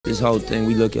this whole thing,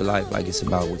 we look at life like it's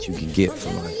about what you can get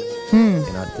from life.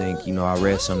 And I think, I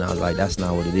read something, I was like, that's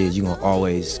not what it is. You're going to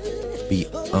always be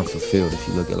unfulfilled if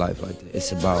you look at life like that.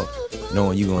 It's about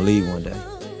knowing you're going to leave one day.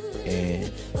 And,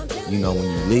 when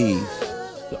you leave,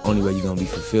 the only way you're going to be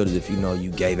fulfilled is if you know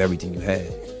you gave everything you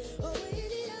had.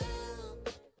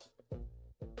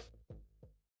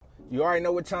 You already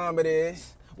know what time it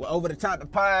is. We're Over the Top, the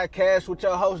podcast with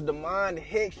your host, Damon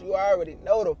Hicks. You already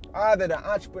know the father, the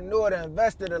entrepreneur, the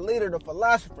investor, the leader, the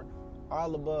philosopher,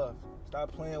 all above.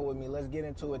 Stop playing with me. Let's get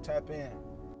into it. Tap in.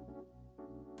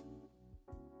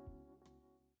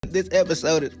 This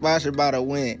episode is sponsored by The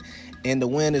Win. And The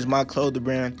Win is my clothing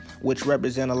brand, which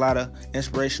represent a lot of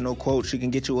inspirational quotes. You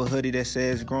can get you a hoodie that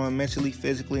says growing mentally,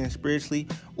 physically, and spiritually.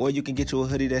 Or you can get you a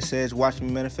hoodie that says watch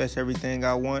me manifest everything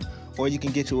I want. Or you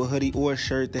can get you a hoodie or a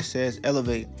shirt that says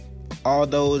elevate. All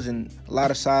those in a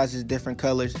lot of sizes, different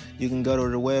colors. You can go to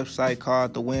the website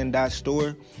called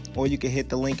thewin.store, or you can hit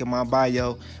the link in my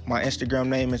bio. My Instagram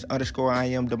name is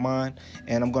 _IamDamon,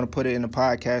 and I'm going to put it in the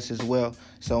podcast as well.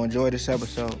 So enjoy this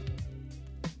episode.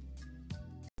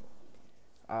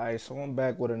 Alright, so I'm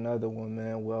back with another one,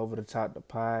 man. We're Over the Top, the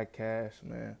podcast,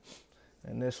 man.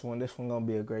 And this one going to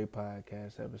be a great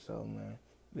podcast episode, man.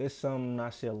 This is something I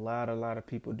see a lot of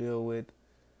people deal with.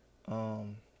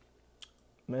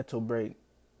 Mental break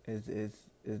is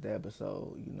the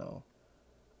episode,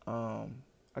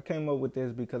 I came up with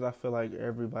this because I feel like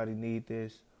everybody need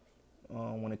this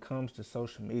when it comes to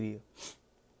social media.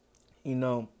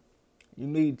 You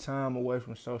need time away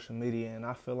from social media, and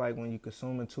I feel like when you're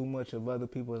consuming too much of other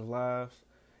people's lives,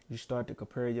 you start to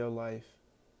compare your life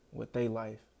with their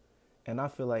life. And I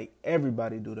feel like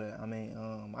everybody do that.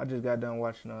 I just got done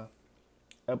watching a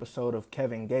episode of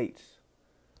Kevin Gates,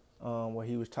 where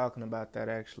he was talking about that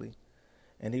actually.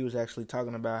 And he was actually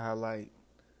talking about how, like,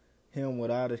 him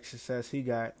with all the success he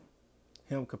got,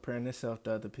 him comparing himself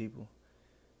to other people.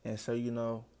 And so,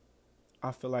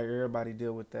 I feel like everybody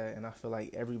deal with that, and I feel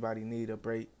like everybody need a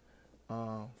break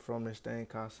from this thing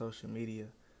called social media,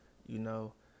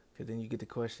 because then you get to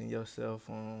question yourself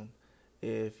on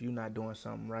if you're not doing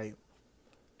something right.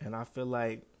 And I feel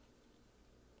like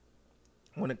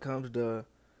when it comes to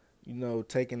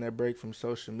taking that break from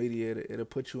social media, it'll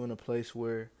put you in a place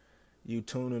where you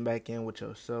tuning back in with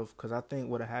yourself. Because I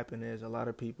think what'll happen is a lot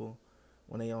of people,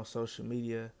 when they on social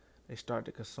media, they start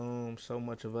to consume so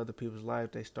much of other people's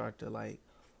life. They start to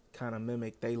kind of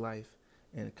mimic their life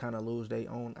and kind of lose their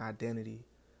own identity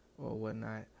or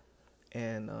whatnot.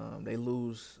 And they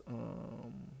lose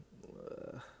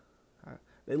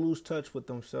touch with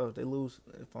themselves. They lose,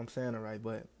 if I'm saying it right,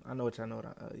 but I know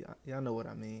y'all know what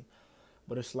I mean.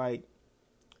 But it's like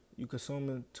you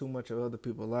consuming too much of other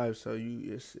people's lives, so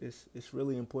it's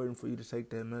really important for you to take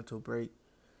that mental break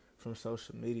from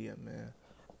social media, man.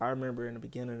 I remember in the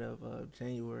beginning of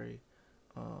January,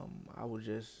 I was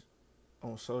just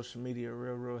on social media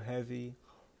real heavy,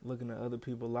 looking at other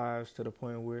people's lives to the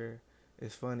point where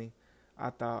it's funny.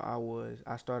 I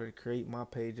started to create my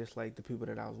page just like the people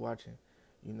that I was watching,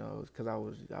 because I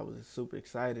was super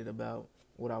excited about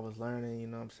what I was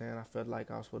learning, I felt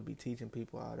like I was supposed to be teaching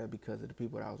people all that because of the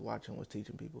people that I was watching was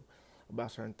teaching people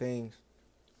about certain things.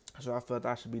 So I felt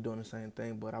I should be doing the same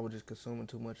thing, but I was just consuming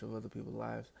too much of other people's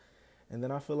lives. And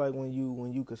then I feel like when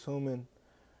you consuming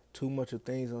too much of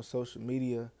things on social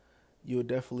media, you'll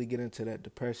definitely get into that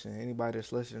depression. Anybody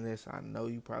that's listening to this, I know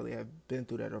you probably have been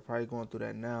through that or probably going through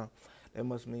that now. That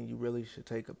must mean you really should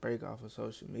take a break off of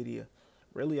social media.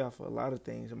 Really off of a lot of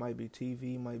things. It might be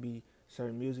TV, it might be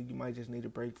certain music. You might just need a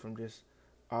break from just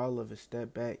all of it.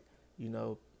 Step back,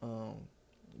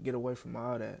 get away from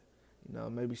all that.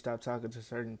 Maybe stop talking to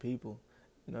certain people.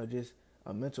 Just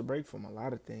a mental break from a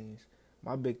lot of things.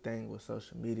 My big thing was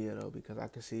social media, though, because I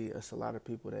can see it's a lot of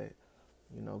people that,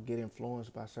 get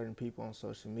influenced by certain people on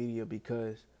social media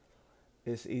because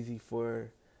it's easy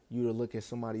for you to look at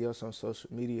somebody else on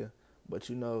social media. But,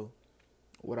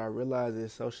 what I realize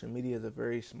is social media is a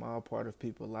very small part of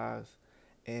people's lives.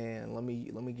 And let me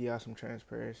give y'all some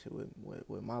transparency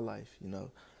with my life,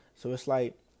 So it's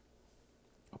like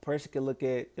a person can look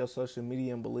at your social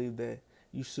media and believe that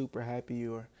you super happy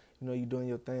or, you doing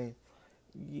your thing.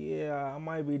 Yeah, I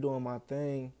might be doing my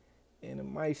thing, and it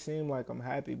might seem like I'm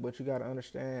happy, but you got to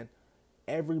understand,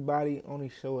 everybody only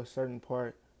show a certain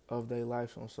part of their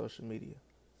life on social media.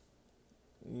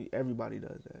 Everybody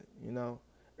does that,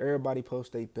 Everybody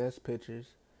posts their best pictures.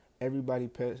 Everybody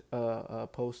posts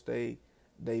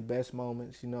their best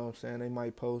moments, They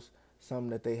might post something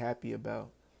that they happy about.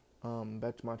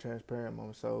 Back to my transparent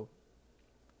moment. So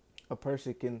a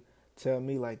person can tell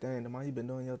me like, dang, you been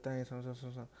doing your thing, so.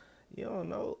 You don't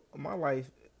know, my life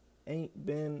ain't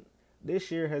been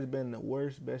this year has been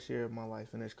the best year of my life,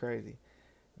 and it's crazy.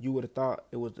 You would have thought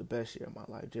it was the best year of my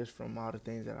life just from all the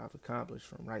things that I've accomplished,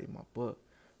 from writing my book,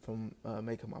 from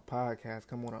making my podcast,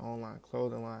 come on an online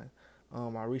clothing line.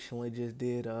 I recently just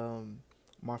did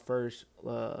my first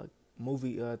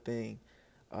movie thing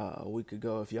a week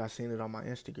ago. If y'all seen it on my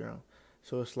Instagram,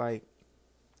 so it's like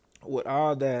with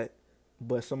all that,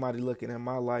 but somebody looking at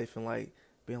my life and like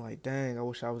being like, "Dang, I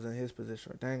wish I was in his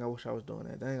position," or "Dang, I wish I was doing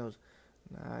that." Dang,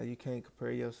 nah, you can't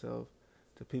compare yourself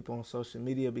to people on social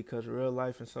media because real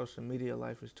life and social media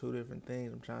life is two different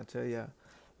things. I'm trying to tell y'all,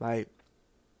 like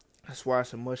that's why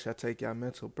it's a must I take y'all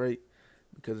mental break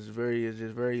because it's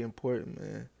just very important,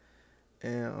 man.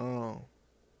 And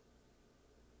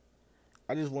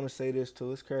I just want to say this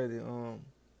too. It's crazy.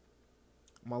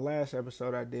 My last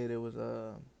episode I did, it was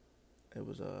what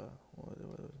was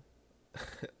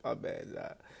my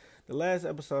bad. The last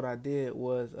episode I did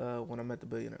was when I met the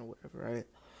billionaire or whatever, right?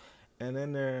 And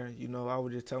in there, I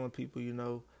was just telling people,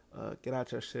 get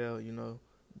out your shell, do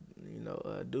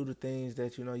the things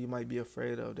that you might be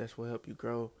afraid of. That's what help you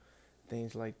grow,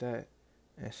 things like that.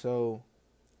 And so,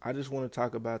 I just want to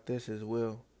talk about this as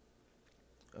well.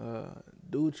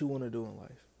 Do what you want to do in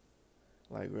life,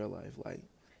 like real life. Like,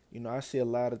 I see a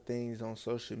lot of things on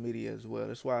social media as well.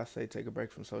 That's why I say take a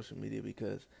break from social media,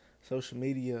 because social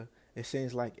media, it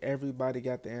seems like everybody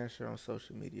got the answer on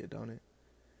social media, don't it?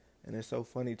 And it's so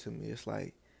funny to me. It's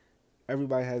like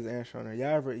everybody has an answer on there.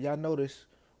 Y'all notice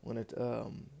when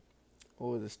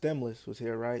the stimulus was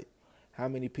here, right? How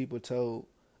many people told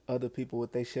other people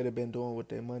what they should have been doing with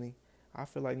their money? I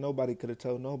feel like nobody could have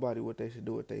told nobody what they should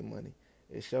do with their money.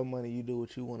 It's your money, you do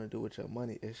what you want to do with your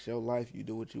money. It's your life, you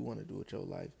do what you want to do with your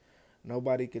life.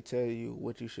 Nobody could tell you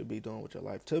what you should be doing with your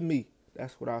life. To me,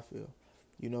 that's what I feel.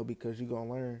 Because you're going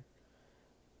to learn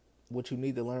what you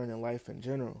need to learn in life in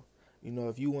general.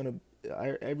 If you want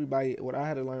to, everybody, what I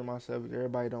had to learn myself is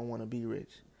everybody don't want to be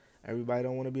rich. Everybody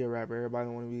don't want to be a rapper. Everybody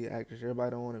don't want to be an actress.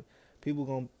 Everybody don't want to, people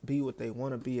going to be what they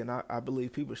want to be. And I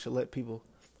believe people should let people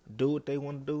do what they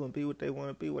want to do and be what they want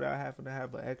to be without having to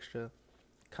have an extra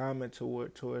comment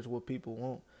towards what people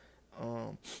want.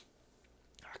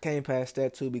 I came past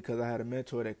that too because I had a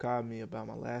mentor that called me about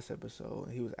my last episode,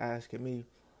 and he was asking me,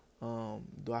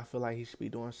 do I feel like he should be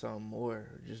doing something more,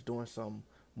 or just doing something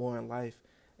more in life?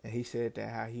 And he said that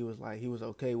how he was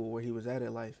okay with where he was at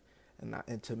in life,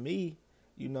 and to me,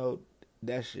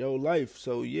 that's your life.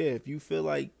 So yeah, if you feel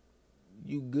like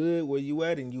you good where you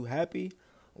at and you happy,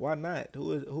 why not?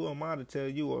 Who am I to tell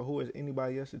you, or who is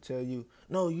anybody else to tell you,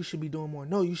 no, you should be doing more.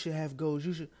 No, you should have goals.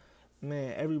 You should,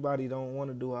 man. Everybody don't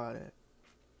want to do all that.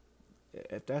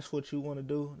 If that's what you want to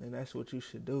do, then that's what you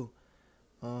should do.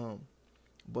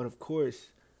 But of course,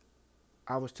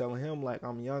 I was telling him like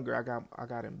I'm younger. I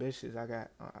got ambitions. I got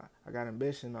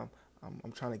ambition.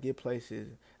 I'm trying to get places.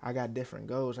 I got different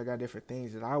goals. I got different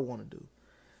things that I want to do.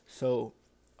 So,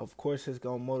 of course, it's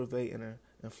gonna motivate and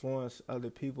influence other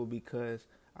people because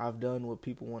I've done what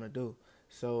people want to do.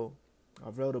 So, I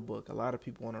wrote a book. A lot of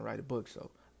people want to write a book.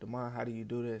 So, Demond, how do you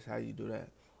do this? How do you do that?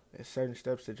 There's certain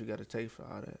steps that you got to take for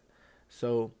all that.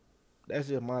 So, that's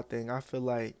just my thing. I feel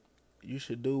like you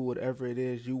should do whatever it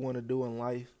is you want to do in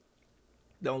life.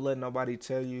 Don't let nobody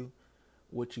tell you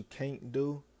what you can't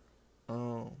do.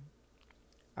 I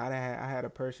had a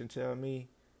person tell me,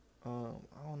 I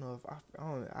don't know if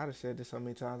I'd have said this so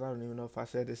many times. I don't even know if I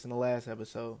said this in the last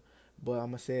episode, but I'm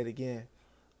gonna say it again.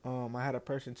 I had a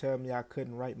person tell me I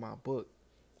couldn't write my book.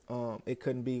 It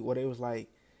couldn't be what it was like.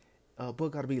 A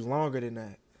book got to be longer than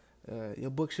that. Your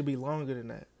book should be longer than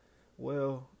that.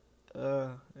 Well,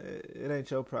 it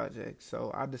ain't your project,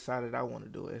 so I decided I want to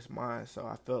do it. It's mine, so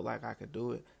I felt like I could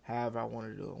do it however I want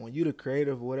to do it. When you're the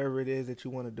creator of whatever it is that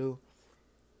you want to do,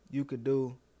 you could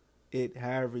do it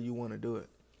however you want to do it.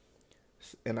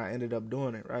 And I ended up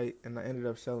doing it, right? And I ended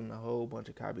up selling a whole bunch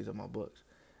of copies of my books.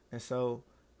 And so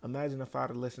imagine if I'd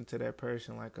have listened to that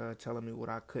person like telling me what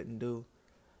I couldn't do.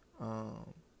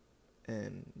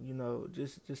 And,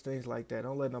 just things like that.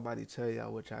 Don't let nobody tell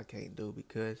y'all what y'all can't do,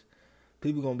 because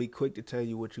people going to be quick to tell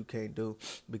you what you can't do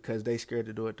because they scared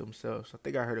to do it themselves. I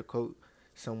think I heard a quote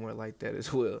somewhere like that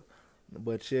as well.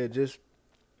 But yeah,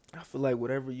 I feel like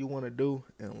whatever you want to do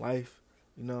in life,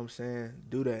 you know what I'm saying,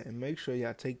 do that. And make sure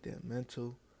y'all take that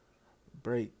mental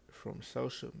break from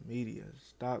social media.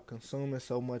 Stop consuming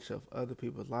so much of other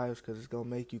people's lives, because it's going to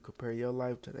make you compare your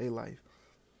life to their life.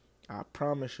 I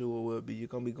promise you it will be. You're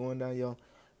going to be going down your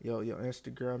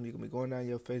Instagram, you're going to be going down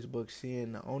your Facebook,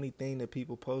 seeing the only thing that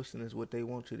people posting is what they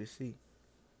want you to see.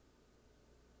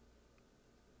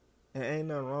 And ain't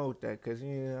nothing wrong with that, because,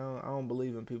 I don't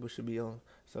believe in people should be on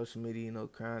social media,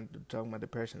 crying, talking about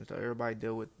depression and stuff. Everybody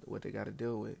deal with what they got to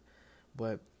deal with.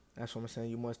 But that's what I'm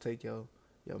saying. You must take your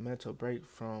mental break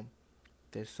from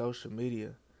this social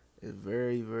media. It's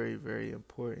very, very, very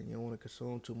important. You don't want to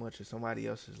consume too much of somebody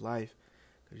else's life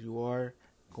because you are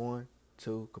going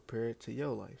to compare it to your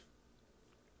life.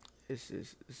 It's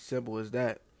as simple as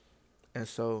that. And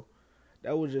so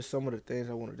that was just some of the things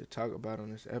I wanted to talk about on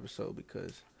this episode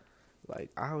because, like,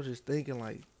 I was just thinking,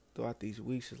 like, throughout these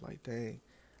weeks, it's like, dang,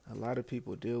 a lot of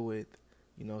people deal with,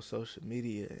 social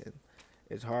media, and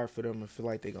it's hard for them to feel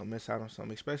like they're going to miss out on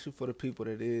something, especially for the people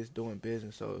that is doing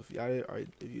business. So if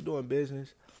you're doing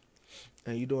business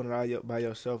and you're doing it all by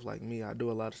yourself like me, I do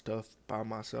a lot of stuff by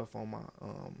myself on my,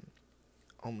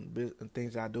 on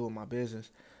things I do in my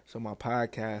business. So my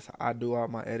podcast, I do all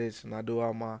my edits and I do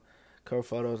all my cover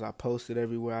photos. I post it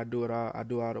everywhere. I do it all. I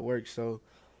do all the work. So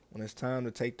when it's time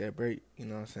to take that break, you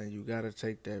know what I'm saying? You gotta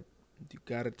take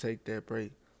that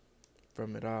break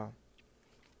from it all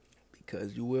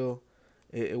because it will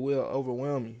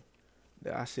overwhelm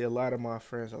you. I see a lot of my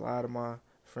friends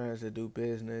that do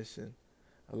business and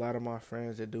a lot of my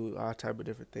friends that do all type of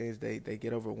different things. They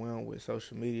get overwhelmed with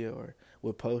social media or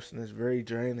with posting. It's very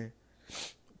draining.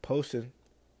 Posting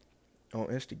on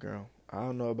Instagram. I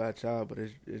don't know about y'all, but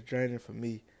it's draining for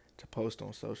me to post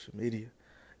on social media.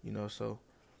 So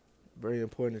very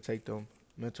important to take them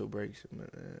mental breaks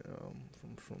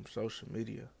from social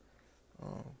media.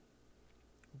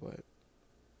 But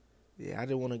yeah, I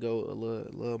just want to go a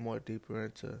little more deeper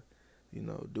into,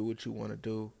 do what you want to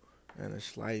do in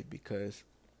this life because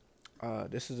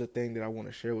this is a thing that I want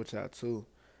to share with y'all too.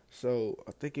 So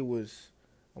I think I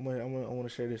want to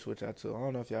share this with y'all too. I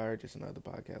don't know if y'all heard this in another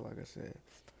podcast, like I said,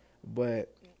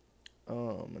 but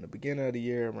in the beginning of the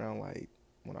year, around like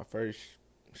when I first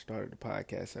started the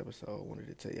podcast episode, I wanted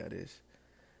to tell y'all this.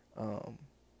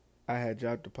 I had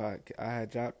dropped the podcast. I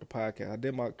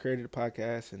created the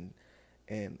podcast and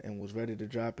was ready to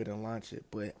drop it and launch it,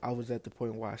 but I was at the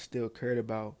point where I still cared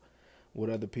about what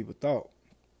other people thought,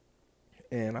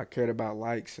 and I cared about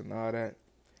likes and all that.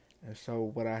 And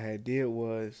so what I had did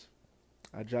was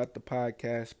I dropped the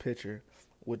podcast picture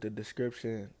with the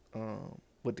description,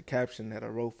 with the caption that I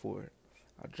wrote for it.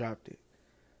 I dropped it.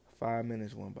 5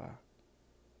 minutes went by.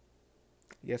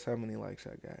 Guess how many likes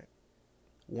I got?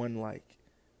 1 like.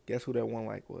 Guess who that 1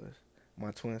 like was?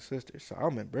 My twin sister. So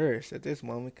I'm embarrassed at this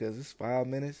moment because it's 5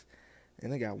 minutes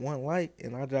and I got 1 like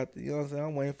and I dropped it. You know what I'm saying?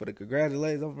 I'm waiting for the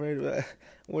congratulations. I'm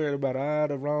worried about all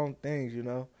the wrong things,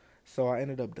 So I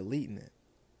ended up deleting it.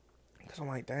 Because I'm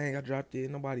like, dang, I dropped it.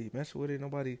 Nobody messing with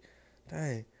it.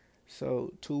 Dang.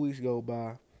 So 2 weeks go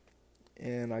by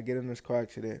and I get in this car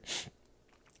accident.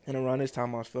 And around this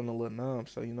time I was feeling a little numb.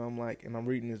 So, I'm like, and I'm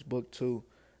reading this book too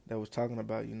that was talking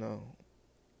about,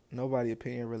 nobody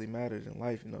opinion really matters in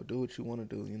life. Do what you want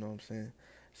to do. You know what I'm saying?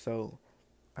 So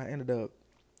I ended up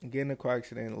getting in a car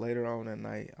accident. Later on that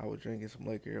night, I was drinking some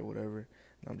liquor or whatever.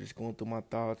 And I'm just going through my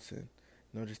thoughts and,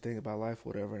 just thinking about life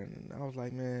or whatever. And I was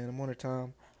like, man, I'm on the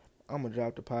time. I'm going to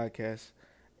drop the podcast.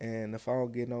 And if I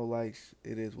don't get no likes,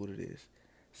 it is what it is.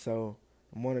 So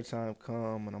the morning time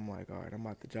come and I'm like, all right, I'm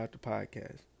about to drop the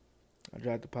podcast. I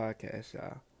dropped the podcast,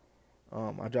 y'all.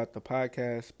 I dropped the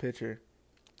podcast picture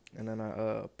and then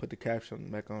I put the caption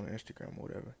back on Instagram or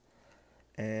whatever.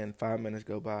 And 5 minutes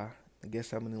go by. And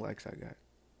guess how many likes I got?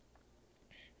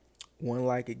 1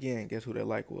 like again. Guess who that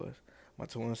like was? My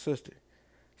twin sister.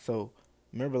 So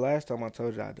remember last time I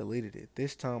told you I deleted it.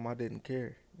 This time I didn't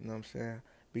care. You know what I'm saying?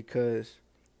 Because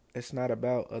it's not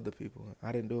about other people.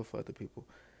 I didn't do it for other people.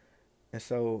 And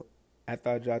so after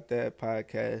I dropped that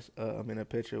podcast, a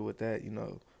picture with that,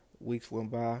 weeks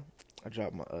went by. I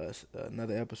dropped my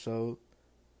another episode.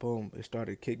 Boom, it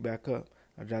started to kick back up.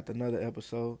 I dropped another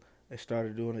episode. It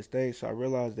started doing its thing. So I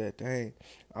realized that, dang,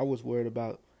 I was worried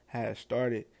about how it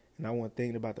started, and I wasn't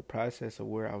thinking about the process of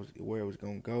where it was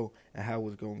going to go and how it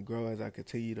was going to grow as I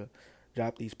continue to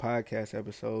drop these podcast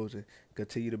episodes and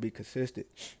continue to be consistent.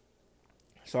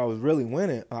 So I was really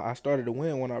winning. I started to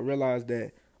win when I realized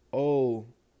that,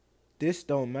 this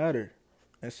don't matter.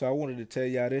 And so I wanted to tell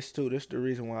y'all this too. This is the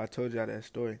reason why I told y'all that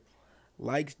story.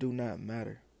 Likes do not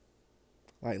matter.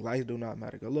 Likes do not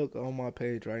matter. Go look on my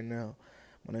page right now.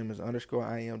 My name is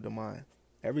 _IamDemine.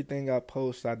 Everything I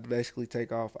post, I basically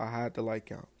take off. I hide the like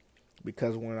count.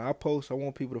 Because when I post, I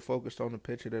want people to focus on the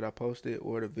picture that I posted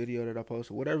or the video that I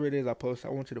posted. Whatever it is I post, I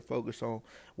want you to focus on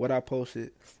what I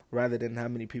posted rather than how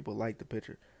many people like the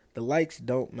picture. The likes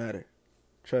don't matter.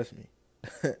 Trust me.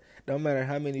 Don't matter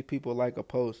how many people like a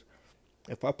post.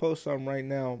 If I post something right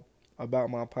now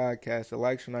about my podcast, the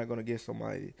likes are not going to get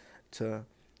somebody to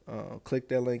click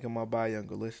that link in my bio and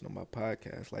go listen to my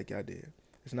podcast like I did.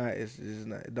 It's not.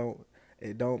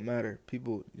 It don't matter.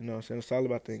 People, you know what I'm saying? It's all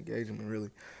about the engagement,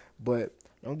 really. But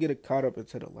don't get it caught up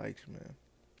into the likes, man.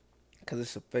 Because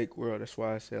it's a fake world. That's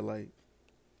why I said, like,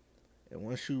 and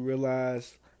once you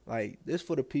realize, like, this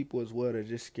for the people as well that are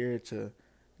just scared to,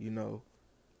 you know,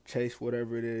 chase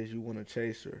whatever it is you want to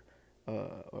chase,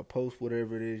 or post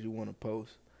whatever it is you want to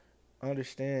post.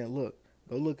 Understand, look,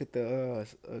 go look at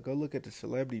the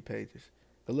celebrity pages.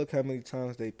 Go look how many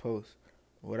times they post.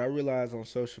 What I realize on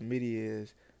social media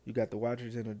is you got the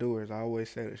watchers and the doers. I always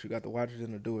say this. You got the watchers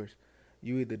and the doers.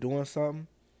 You either doing something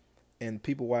and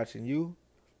people watching you,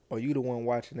 or you the one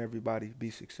watching everybody be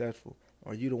successful,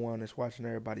 or you the one that's watching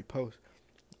everybody post.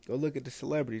 Go look at the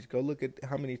celebrities. Go look at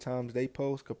how many times they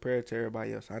post compared to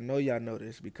everybody else. I know y'all know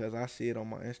this because I see it on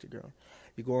my Instagram.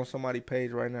 You go on somebody's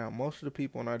page right now. Most of the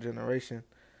people in our generation,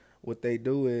 what they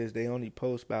do is they only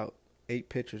post about 8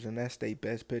 pictures, and that's their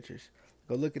best pictures.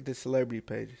 Go look at the celebrity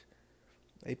pages.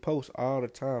 They post all the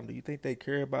time. Do you think they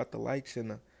care about the likes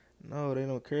and the? No, they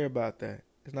don't care about that.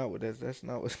 It's not what that's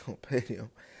not what's gonna pay them.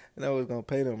 That's not what's gonna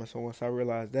pay them. And so once I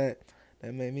realized that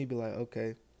made me be like,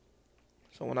 okay.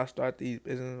 So when I start these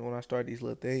businesses, when I start these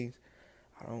little things,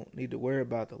 I don't need to worry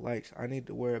about the likes. I need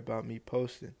to worry about me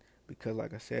posting because,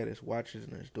 like I said, it's watchers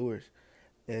and it's doers.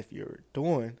 If you're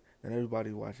doing, then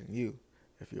everybody's watching you.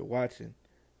 If you're watching,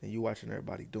 then you watching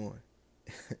everybody doing.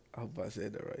 I hope I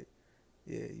said that right.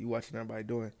 Yeah, you watching everybody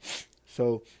doing.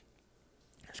 So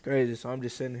it's crazy. So I'm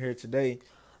just sitting here today,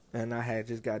 and I had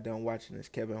just got done watching this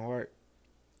Kevin Hart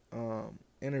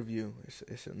interview.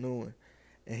 It's a new one,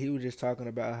 and he was just talking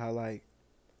about how, like,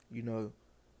 you know,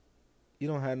 you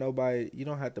don't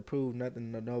have to prove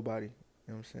nothing to nobody.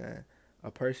 You know what I'm saying?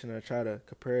 A person will try to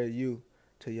compare you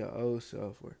to your old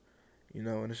self, or, you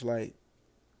know, and it's like,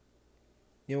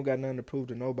 you don't got nothing to prove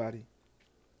to nobody.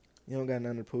 You don't got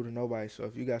nothing to prove to nobody. So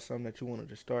if you got something that you wanted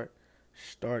to start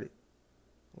it.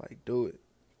 Like, do it.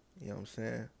 You know what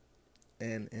I'm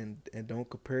saying? And don't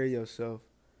compare yourself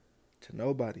to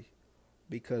nobody,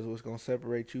 because what's going to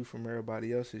separate you from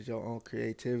everybody else is your own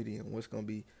creativity and what's going to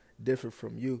be different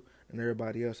from you and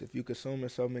everybody else. If you consuming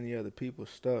so many other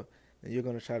people's stuff, then you're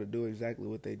going to try to do exactly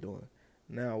what they're doing.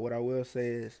 Now, what I will say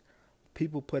is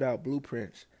people put out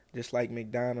blueprints just like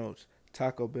McDonald's,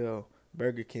 Taco Bell,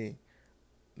 Burger King.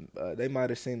 They might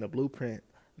have seen the blueprint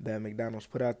that McDonald's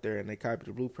put out there and they copied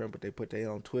the blueprint, but they put their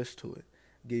own twist to it.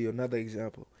 I'll give you another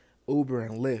example. Uber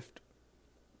and Lyft.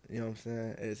 You know what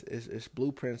I'm saying? It's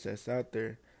blueprints that's out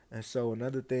there. And so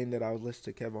another thing that I was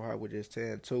listening to Kevin Hart was just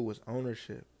saying too was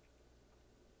ownership.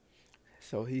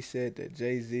 So he said that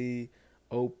Jay-Z,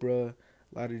 Oprah,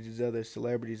 a lot of these other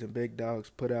celebrities and big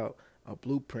dogs put out a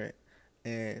blueprint,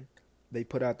 and they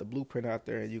put out the blueprint out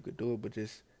there and you could do it, but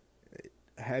just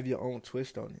have your own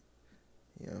twist on it.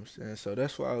 You know what I'm saying? So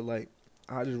that's why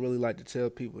I just really like to tell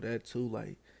people that too.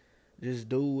 Like, just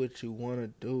do what you want to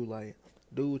do. Like,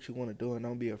 do what you want to do and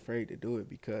don't be afraid to do it,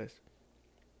 because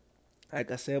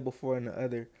like I said before in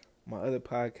my other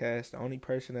podcast, the only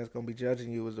person that's going to be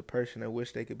judging you is the person that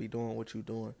wish they could be doing what you're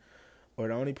doing. Or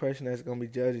the only person that's going to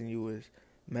be judging you is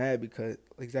mad because,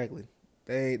 exactly,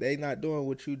 they not doing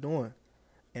what you're doing.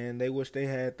 And they wish they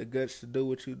had the guts to do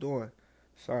what you're doing.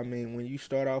 So, I mean, when you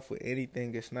start off with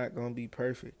anything, it's not going to be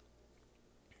perfect.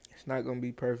 It's not going to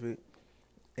be perfect.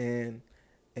 And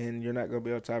you're not going to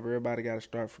be on top. Everybody got to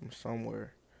start from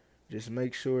somewhere. Just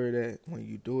make sure that when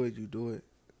you do it, you do it.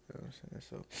 You know what I'm saying?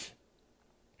 So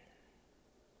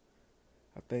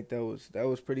I think that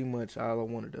was pretty much all I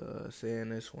wanted to say in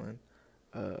this one.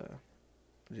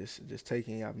 Just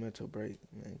taking your mental break,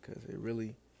 man, because it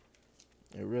really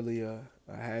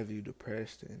have you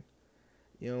depressed, and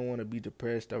you don't want to be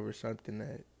depressed over something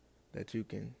that you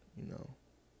can, you know,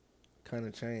 kind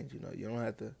of change. You know, you don't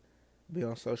have to be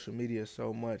on social media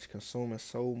so much, consuming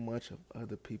so much of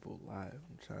other people's lives.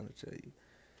 I'm trying to tell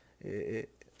you,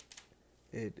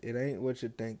 it ain't what you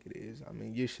think it is. I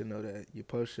mean, you should know that. You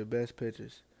post your best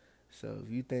pictures. So if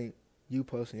you think you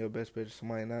posting your best pictures,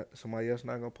 somebody else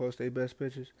not gonna post their best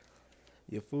pictures,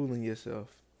 you're fooling yourself.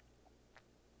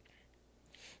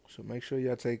 So make sure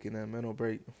y'all taking that mental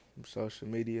break from social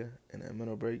media and that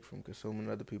mental break from consuming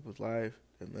other people's life,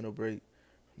 that mental break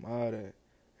from all that,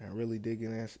 and really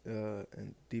digging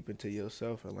and deep into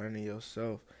yourself and learning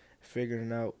yourself,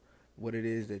 figuring out what it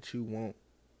is that you want,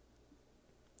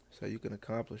 so you can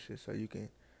accomplish it, so you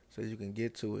can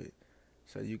get to it,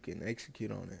 so you can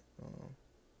execute on it.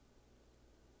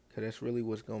 Cause that's really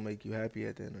what's gonna make you happy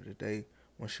at the end of the day.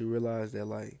 Once you realize that,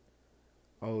 like,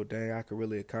 oh dang, I could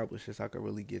really accomplish this, I could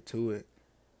really get to it.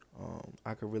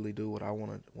 I could really do what I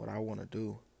wanna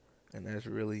do, and that's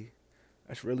really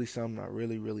something I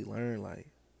really learned. Like,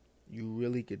 you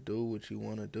really could do what you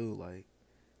wanna do, like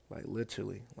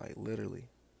literally.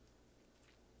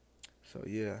 So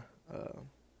yeah,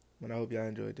 But I hope y'all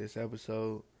enjoyed this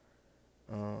episode.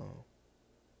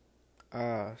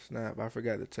 Snap, I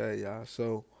forgot to tell y'all.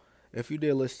 So, if you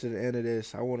did listen to the end of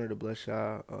this, I wanted to bless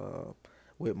y'all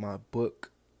with my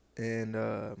book. And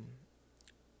I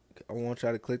want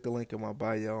y'all to click the link in my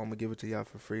bio. I'm going to give it to y'all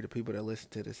for free, the people that listen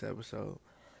to this episode.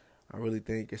 I really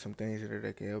think there's some things in there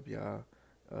that can help y'all.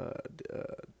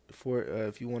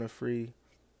 If you want a free,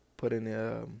 put in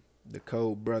the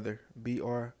code BROTHER,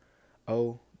 BROTHER.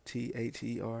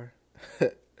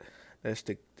 That's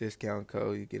the discount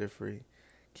code. You get it free.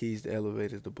 Keys to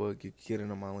Elevate is the book. You can get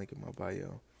it on my link in my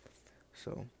bio.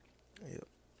 So, yeah.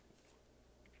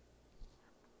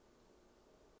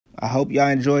 I hope y'all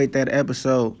enjoyed that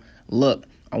episode. Look,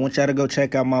 I want y'all to go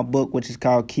check out my book, which is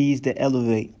called Keys to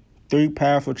Elevate. 3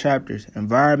 powerful chapters: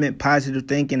 environment, positive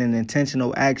thinking, and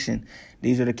intentional action.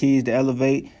 These are the keys to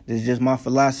elevate. This is just my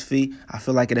philosophy. I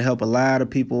feel like it'll help a lot of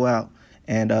people out.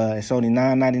 And it's only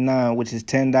 $9.99, which is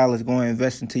 $10. Go and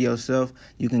invest into yourself.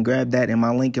 You can grab that in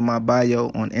my link in my bio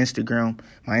on Instagram.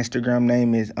 My Instagram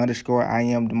name is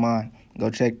 _IamDemond. Go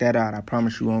check that out. I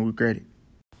promise you won't regret it.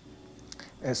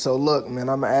 And so, look, man,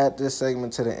 I'm going to add this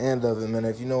segment to the end of it, man.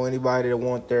 If you know anybody that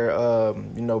want their,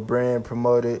 brand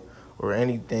promoted or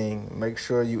anything, make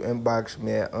sure you inbox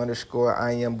me at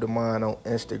 _IamDemond on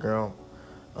Instagram.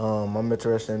 I'm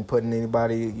interested in putting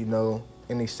anybody,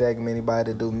 any segment,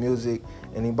 anybody to do music,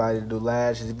 anybody to do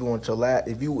lashes. If you want your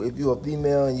if you a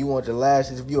female and you want your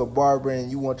lashes, if you're a barber and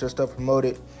you want your stuff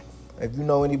promoted, if you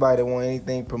know anybody that want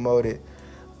anything promoted,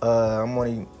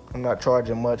 I'm not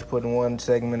charging much, putting one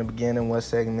segment in the beginning, one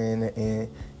segment in the end.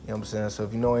 You know what I'm saying? So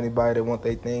if you know anybody that want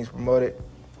their things promoted,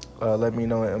 let me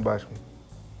know and inbox me.